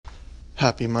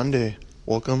Happy Monday.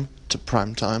 Welcome to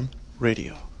Primetime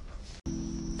Radio.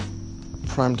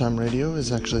 Primetime Radio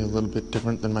is actually a little bit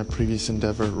different than my previous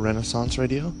endeavor, Renaissance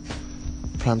Radio.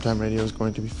 Primetime Radio is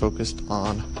going to be focused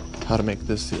on how to make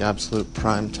this the absolute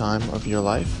prime time of your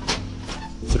life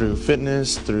through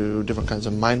fitness, through different kinds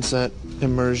of mindset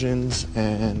immersions,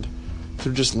 and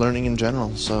through just learning in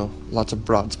general. So lots of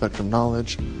broad spectrum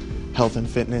knowledge, health and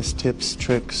fitness tips,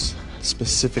 tricks,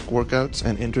 specific workouts,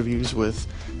 and interviews with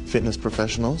fitness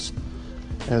professionals,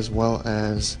 as well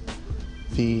as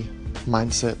the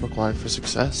mindset required for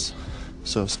success.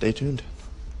 So stay tuned.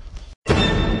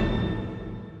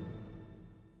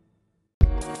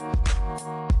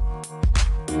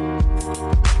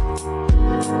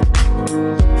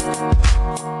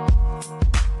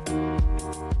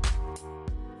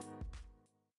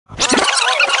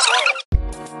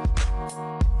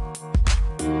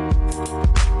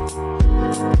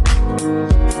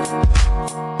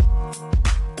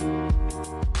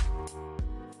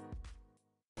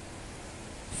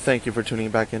 Thank you for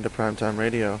tuning back into Primetime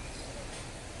Radio.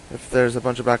 If there's a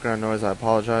bunch of background noise, I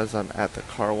apologize. I'm at the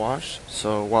car wash,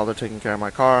 so while they're taking care of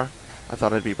my car, I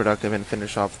thought I'd be productive and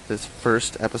finish off this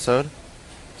first episode.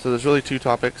 So there's really two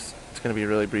topics. It's going to be a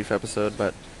really brief episode,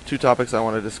 but two topics I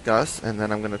want to discuss, and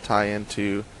then I'm going to tie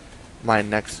into my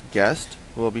next guest,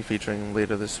 who we'll be featuring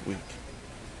later this week.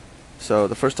 So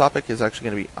the first topic is actually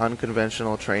going to be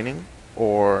unconventional training,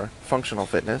 or functional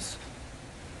fitness,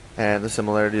 and the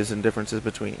similarities and differences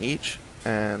between each.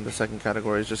 And the second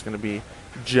category is just going to be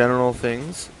general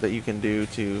things that you can do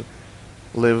to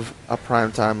live a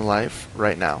primetime life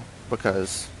right now,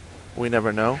 because we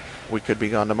never know, we could be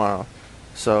gone tomorrow.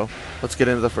 So let's get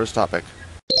into the first topic.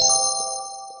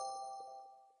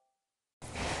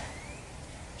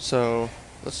 So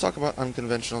let's talk about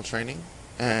unconventional training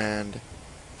and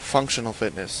functional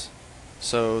fitness.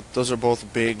 So those are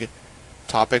both big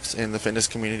topics in the fitness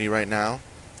community right now,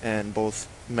 and both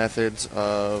methods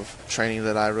of training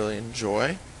that I really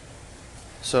enjoy.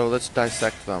 So let's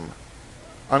dissect them.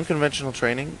 Unconventional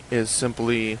training is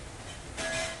simply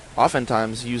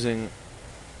oftentimes using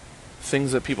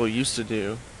things that people used to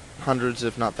do hundreds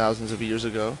if not thousands of years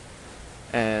ago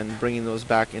and bringing those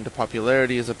back into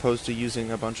popularity, as opposed to using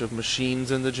a bunch of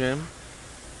machines in the gym.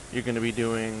 You're going to be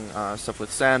doing stuff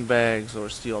with sandbags or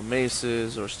steel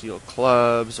maces or steel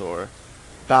clubs or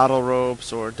battle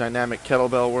ropes or dynamic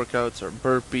kettlebell workouts or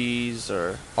burpees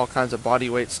or all kinds of body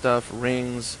weight stuff,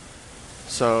 rings.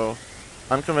 So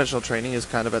unconventional training is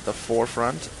kind of at the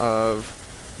forefront of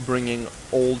bringing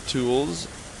old tools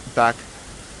back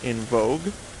in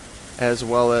vogue, as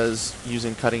well as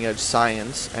using cutting edge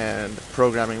science and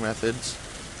programming methods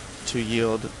to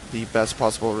yield the best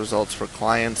possible results for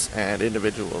clients and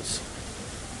individuals.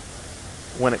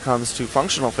 When it comes to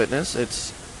functional fitness,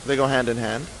 they go hand in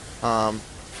hand.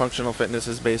 Functional fitness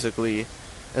is basically,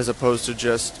 as opposed to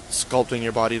just sculpting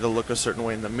your body to look a certain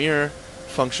way in the mirror,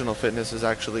 functional fitness is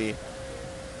actually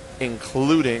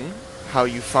including how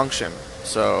you function.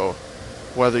 So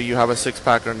whether you have a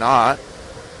six-pack or not,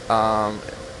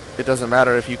 it doesn't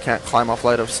matter if you can't climb a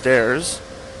flight of stairs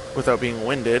without being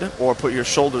winded, or put your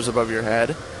shoulders above your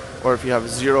head, or if you have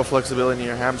zero flexibility in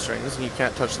your hamstrings and you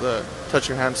can't touch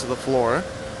your hands to the floor.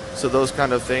 So those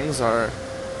kind of things are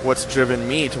what's driven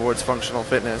me towards functional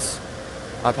fitness.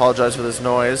 I apologize for this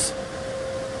noise,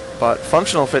 but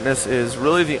functional fitness is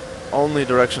really the only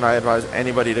direction I advise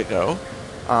anybody to go.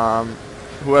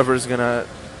 Whoever's going to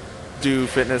do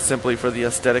fitness simply for the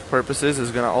aesthetic purposes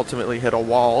is going to ultimately hit a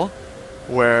wall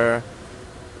where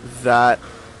that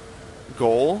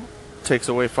goal takes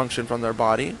away function from their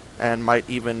body and might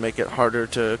even make it harder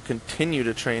to continue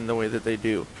to train the way that they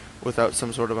do without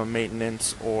some sort of a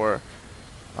maintenance or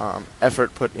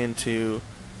effort put into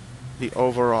the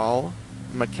overall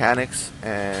mechanics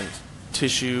and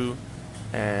tissue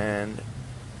and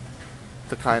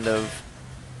the kind of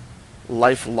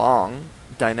lifelong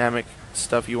dynamic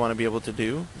stuff you want to be able to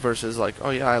do, versus like, oh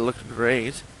yeah, I looked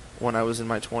great when I was in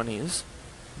my 20s,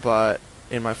 but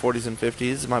in my 40s and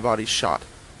 50s my body's shot.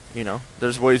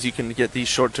 There's ways you can get these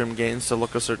short-term gains to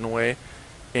look a certain way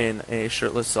in a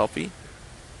shirtless selfie,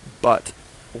 but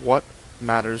what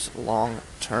matters long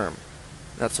term?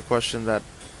 That's a question that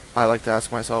I like to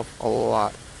ask myself a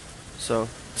lot. So,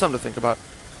 something to think about.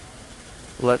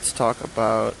 Let's talk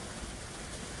about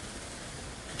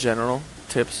general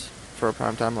tips for a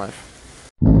primetime life.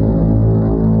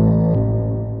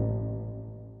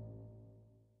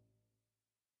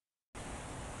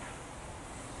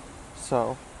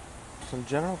 So, some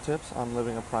general tips on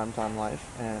living a primetime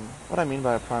life, and what I mean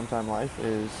by a primetime life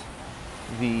is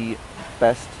the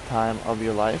best time of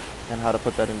your life and how to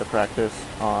put that into practice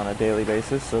on a daily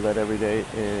basis so that every day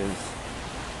is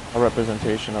a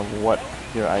representation of what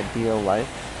your ideal life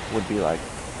would be like.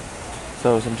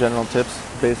 So some general tips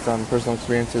based on personal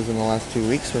experiences in the last 2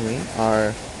 weeks for me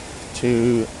are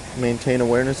to maintain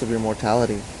awareness of your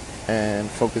mortality and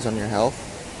focus on your health.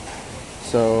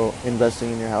 So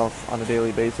investing in your health on a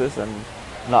daily basis and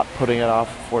not putting it off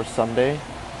for someday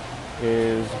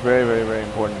is very, very, very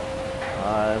important.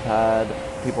 I've had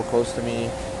people close to me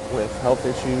with health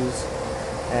issues,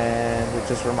 and it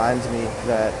just reminds me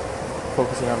that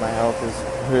focusing on my health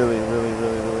is really, really,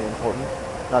 really, really important.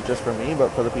 Not just for me, but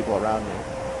for the people around me.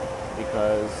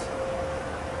 Because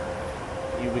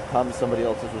you become somebody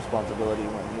else's responsibility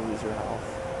when you lose your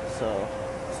health. So,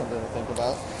 something to think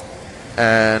about.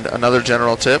 And another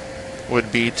general tip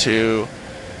would be to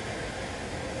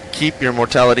keep your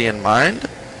mortality in mind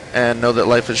and know that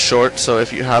life is short. So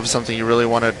if you have something you really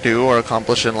want to do or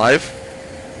accomplish in life,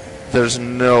 there's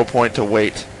no point to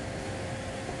wait.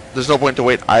 There's no point to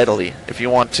wait idly. If you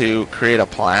want to create a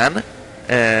plan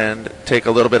and take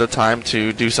a little bit of time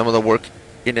to do some of the work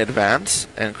in advance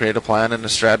and create a plan and a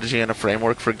strategy and a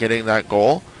framework for getting that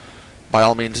goal, by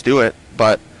all means do it.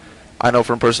 But I know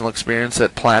from personal experience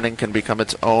that planning can become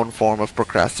its own form of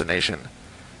procrastination.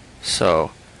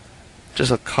 So,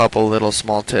 just a couple little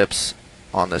small tips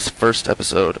on this first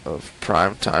episode of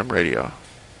Prime Time Radio.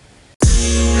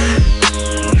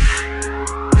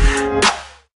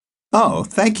 Oh,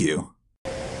 thank you.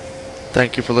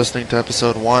 Thank you for listening to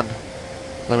episode 1.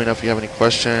 Let me know if you have any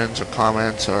questions or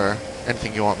comments or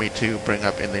anything you want me to bring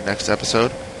up in the next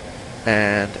episode.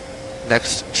 And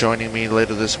next, joining me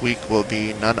later this week will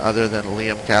be none other than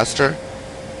Liam Castor,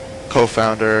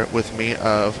 co-founder with me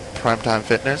of Primetime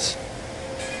Fitness.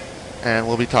 And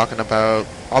we'll be talking about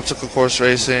obstacle course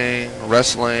racing,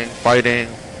 wrestling, fighting,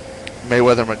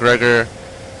 Mayweather-McGregor.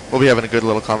 We'll be having a good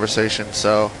little conversation,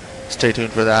 so stay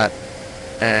tuned for that.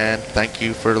 And thank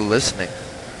you for listening.